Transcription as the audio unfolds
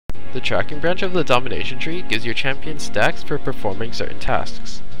The tracking branch of the Domination tree gives your champion stacks for performing certain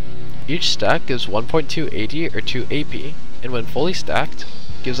tasks. Each stack gives 1.2 AD or 2 AP, and when fully stacked,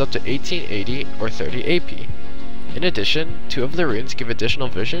 gives up to 18 AD or 30 AP. In addition, 2 of the runes give additional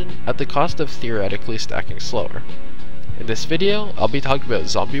vision at the cost of theoretically stacking slower. In this video, I'll be talking about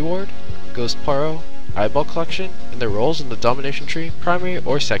Zombie Ward, Ghost Poro, Eyeball Collection, and their roles in the Domination tree, primary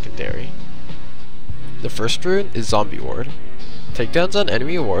or secondary. The first rune is Zombie Ward. Takedowns on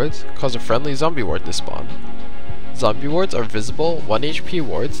enemy wards cause a friendly zombie ward to spawn. Zombie wards are visible 1 HP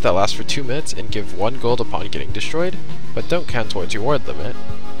wards that last for 2 minutes and give 1 gold upon getting destroyed, but don't count towards your ward limit.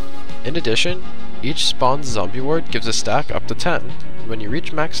 In addition, each spawn's zombie ward gives a stack up to 10, and when you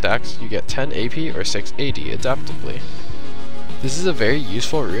reach max stacks, you get 10 AP or 6 AD adaptively. This is a very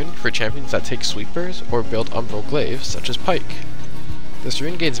useful rune for champions that take sweepers or build umbral glaives, such as Pike. This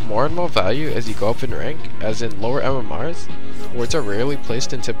rune gains more and more value as you go up in rank, as in lower MMRs, wards are rarely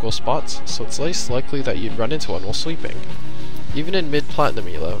placed in typical spots, so it's less likely that you'd run into one while sweeping. Even in mid-platinum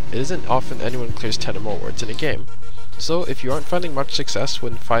elo, it isn't often anyone clears 10 or more wards in a game, so if you aren't finding much success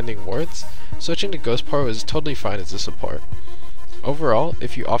when finding wards, switching to Ghost Poro is totally fine as a support. Overall,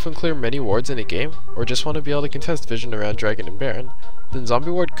 if you often clear many wards in a game, or just want to be able to contest vision around Dragon and Baron, then Zombie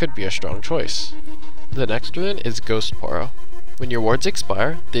Ward could be a strong choice. The next rune is Ghost Poro. When your wards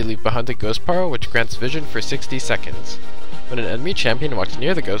expire, they leave behind a Ghost Poro which grants vision for 60 seconds. When an enemy champion walks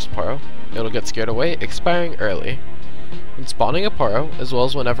near the Ghost Poro, it'll get scared away, expiring early. When spawning a Poro, as well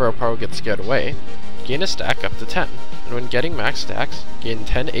as whenever a Poro gets scared away, gain a stack up to 10, and when getting max stacks, gain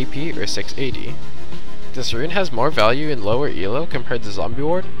 10 AP or 6 AD. This rune has more value in lower elo compared to Zombie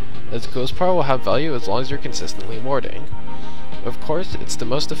Ward, as Ghost Poro will have value as long as you're consistently warding. Of course, it's the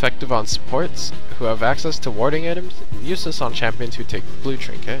most effective on supports, who have access to warding items, and useless on champions who take the blue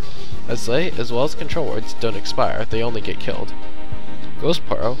trinket, as they, as well as control wards, don't expire, they only get killed. Ghost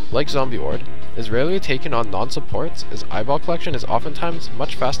Poro, like Zombie Ward, is rarely taken on non-supports, as Eyeball Collection is oftentimes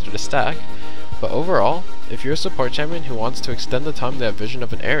much faster to stack, but overall, if you're a support champion who wants to extend the time they have vision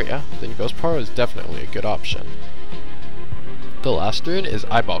of an area, then Ghost Poro is definitely a good option. The last rune is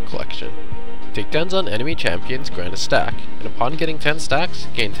Eyeball Collection. Takedowns on enemy champions grant a stack, and upon getting 10 stacks,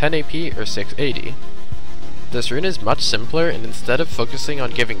 gain 10 AP or 6 AD. This rune is much simpler, and instead of focusing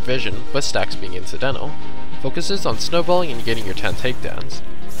on giving vision, with stacks being incidental, focuses on snowballing and getting your 10 takedowns.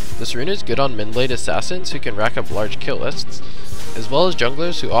 This rune is good on mid-lane assassins who can rack up large kill lists, as well as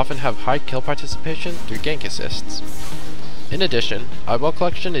junglers who often have high kill participation through gank assists. In addition, Eyeball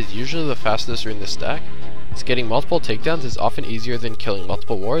Collection is usually the fastest rune to stack, as getting multiple takedowns is often easier than killing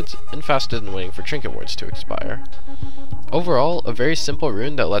multiple wards, and faster than waiting for trinket wards to expire. Overall, a very simple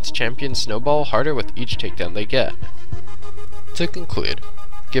rune that lets champions snowball harder with each takedown they get. To conclude,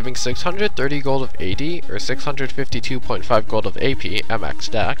 giving 630 gold of AD or 652.5 gold of AP at max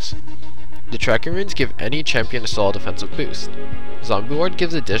stacks, the tracking runes give any champion a solid defensive boost. Zombie Ward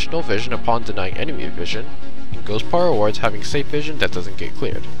gives additional vision upon denying enemy vision, and Ghost Poro wards having safe vision that doesn't get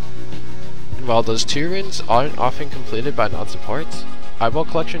cleared. And while those 2 runes aren't often completed by non-supports, Eyeball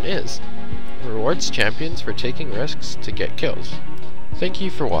Collection is. It rewards champions for taking risks to get kills. Thank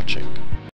you for watching.